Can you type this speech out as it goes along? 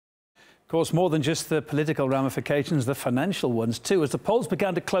Of course, more than just the political ramifications, the financial ones too. As the polls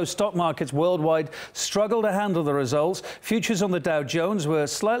began to close, stock markets worldwide struggled to handle the results. Futures on the Dow Jones were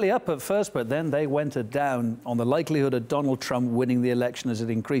slightly up at first, but then they went down on the likelihood of Donald Trump winning the election as it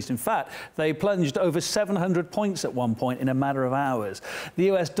increased. In fact, they plunged over 700 points at one point in a matter of hours.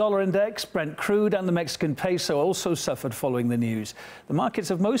 The US dollar index, Brent crude and the Mexican peso also suffered following the news. The markets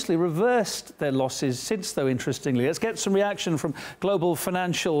have mostly reversed their losses since, though, interestingly. Let's get some reaction from global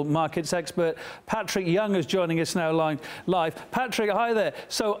financial markets expert Patrick Young is joining us now live. Patrick, hi there.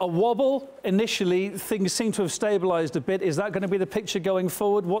 So a wobble initially, things seem to have stabilised a bit. Is that going to be the picture going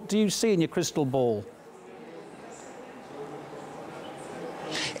forward? What do you see in your crystal ball?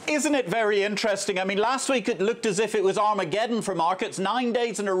 Isn't it very interesting? I mean, last week it looked as if it was Armageddon for markets. 9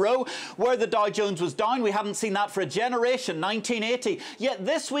 days in a row where the Dow Jones was down. We haven't seen that for a generation, 1980. Yet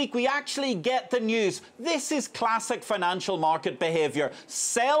this week we actually get the news. This is classic financial market behaviour.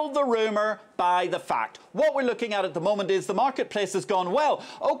 Sell the rumour, buy the fact. What we're looking at the moment is the marketplace has gone, well,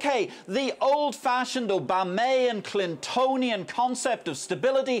 OK, the old-fashioned Obamayan, Clintonian concept of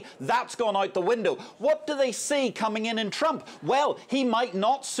stability, that's gone out the window. What do they see coming in Trump? Well, he might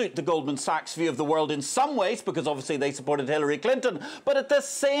not suit the Goldman Sachs view of the world in some ways, because obviously they supported Hillary Clinton. But at the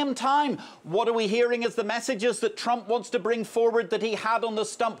same time, what are we hearing as the messages that Trump wants to bring forward that he had on the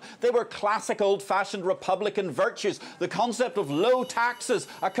stump? They were classic old-fashioned Republican virtues. The concept of low taxes,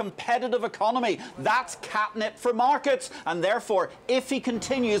 a competitive economy, that's catnip for markets. And therefore, if he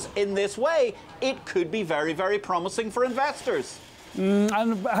continues in this way, it could be very, very promising for investors.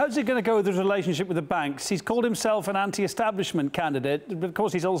 And how's it going to go with his relationship with the banks? He's called himself an anti-establishment candidate, but of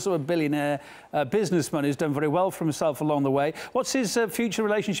course he's also a billionaire businessman who's done very well for himself along the way. What's his future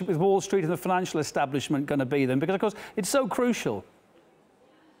relationship with Wall Street and the financial establishment going to be then? Because, of course, it's so crucial.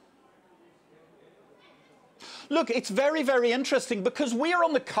 Look, it's very, very interesting because we're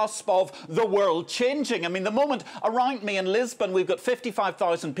on the cusp of the world changing. I mean, the moment around me in Lisbon, we've got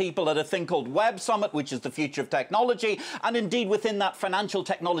 55,000 people at a thing called Web Summit, which is the future of technology. And indeed, within that, financial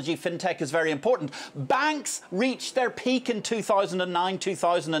technology, fintech is very important. Banks reached their peak in 2009,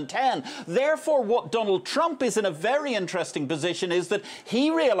 2010. Therefore, what Donald Trump is in a very interesting position is that he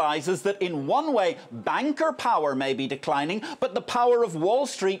realizes that in one way, banker power may be declining, but the power of Wall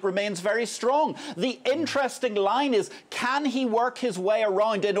Street remains very strong. The interesting line is, can he work his way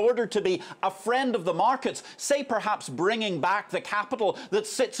around in order to be a friend of the markets, say perhaps bringing back the capital that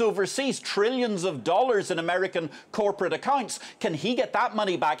sits overseas, trillions of dollars in American corporate accounts? Can he get that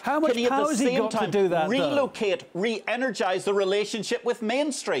money back? How much can he at the same time relocate, re-energize the relationship with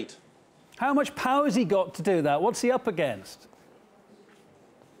Main Street? How much power has he got to do that? What's he up against?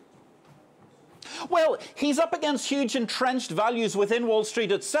 Well, he's up against huge entrenched values within Wall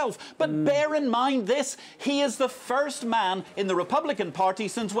Street itself. But bear in mind this, he is the first man in the Republican Party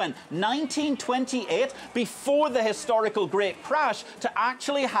since when? 1928, before the historical great crash, to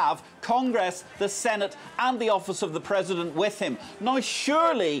actually have Congress, the Senate and the office of the President with him. Now,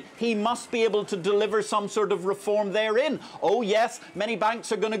 surely he must be able to deliver some sort of reform therein. Oh, yes, many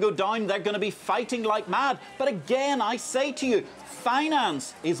banks are going to go down. They're going to be fighting like mad. But again, I say to you,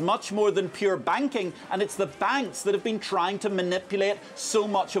 finance is much more than pure banking, and it's the banks that have been trying to manipulate so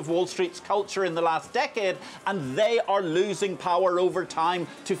much of Wall Street's culture in the last decade, and they are losing power over time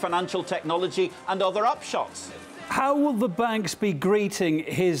to financial technology and other upshots. How will the banks be greeting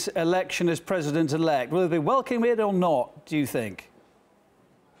his election as president-elect? Will they welcome it or not, do you think?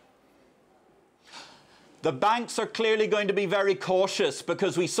 The banks are clearly going to be very cautious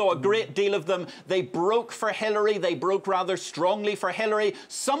because we saw a great deal of them. They broke for Hillary. They broke rather strongly for Hillary.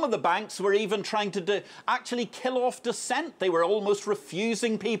 Some of the banks were even trying to actually kill off dissent. They were almost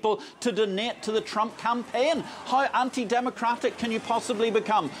refusing people to donate to the Trump campaign. How anti-democratic can you possibly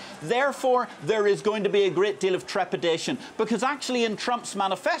become? Therefore, there is going to be a great deal of trepidation because actually in Trump's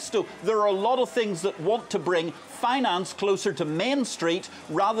manifesto, there are a lot of things that want to bring finance closer to Main Street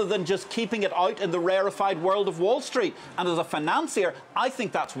rather than just keeping it out in the rarefied world of Wall Street. And as a financier, I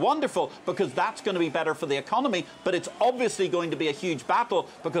think that's wonderful because that's going to be better for the economy. But it's obviously going to be a huge battle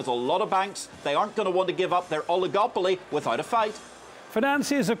because a lot of banks, they aren't going to want to give up their oligopoly without a fight.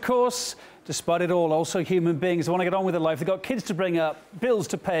 Financiers, of course, despite it all, also human beings. They want to get on with their life. They've got kids to bring up, bills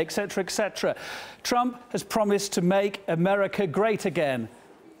to pay, etc., etc. Trump has promised to make America great again.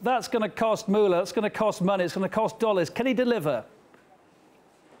 That's going to cost moolah, it's going to cost money, it's going to cost dollars. Can he deliver?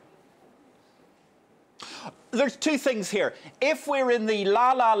 There's two things here. If we're in the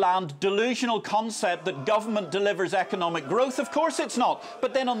la-la land delusional concept that government delivers economic growth, of course it's not.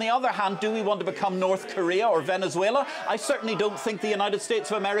 But then on the other hand, do we want to become North Korea or Venezuela? I certainly don't think the United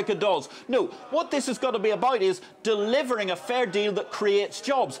States of America does. No, what this has got to be about is delivering a fair deal that creates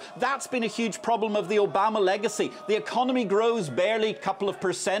jobs. That's been a huge problem of the Obama legacy. The economy grows barely a couple of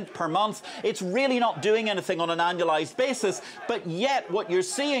 % per month. It's really not doing anything on an annualized basis. But yet what you're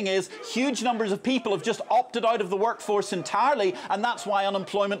seeing is huge numbers of people have just opted out of the workforce entirely, and that's why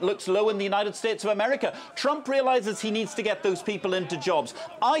unemployment looks low in the United States of America. Trump realizes he needs to get those people into jobs.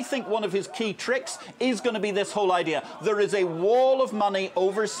 I think one of his key tricks is going to be this whole idea. There is a wall of money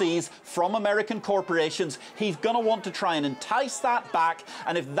overseas from American corporations. He's going to want to try and entice that back,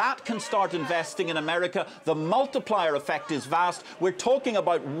 and if that can start investing in America, the multiplier effect is vast. We're talking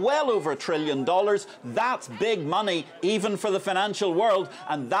about well over $1 trillion. That's big money, even for the financial world,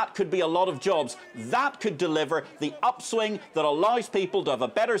 and that could be a lot of jobs. That could deliver the upswing that allows people to have a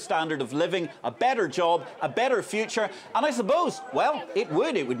better standard of living, a better job, a better future. And I suppose, well, it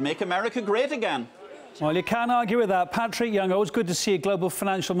would make America great again. Well, you can't argue with that. Patrick Young, always good to see a global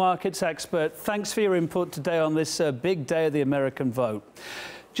financial markets expert. Thanks for your input today on this big day of the American vote.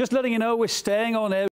 Just letting you know, we're staying on air.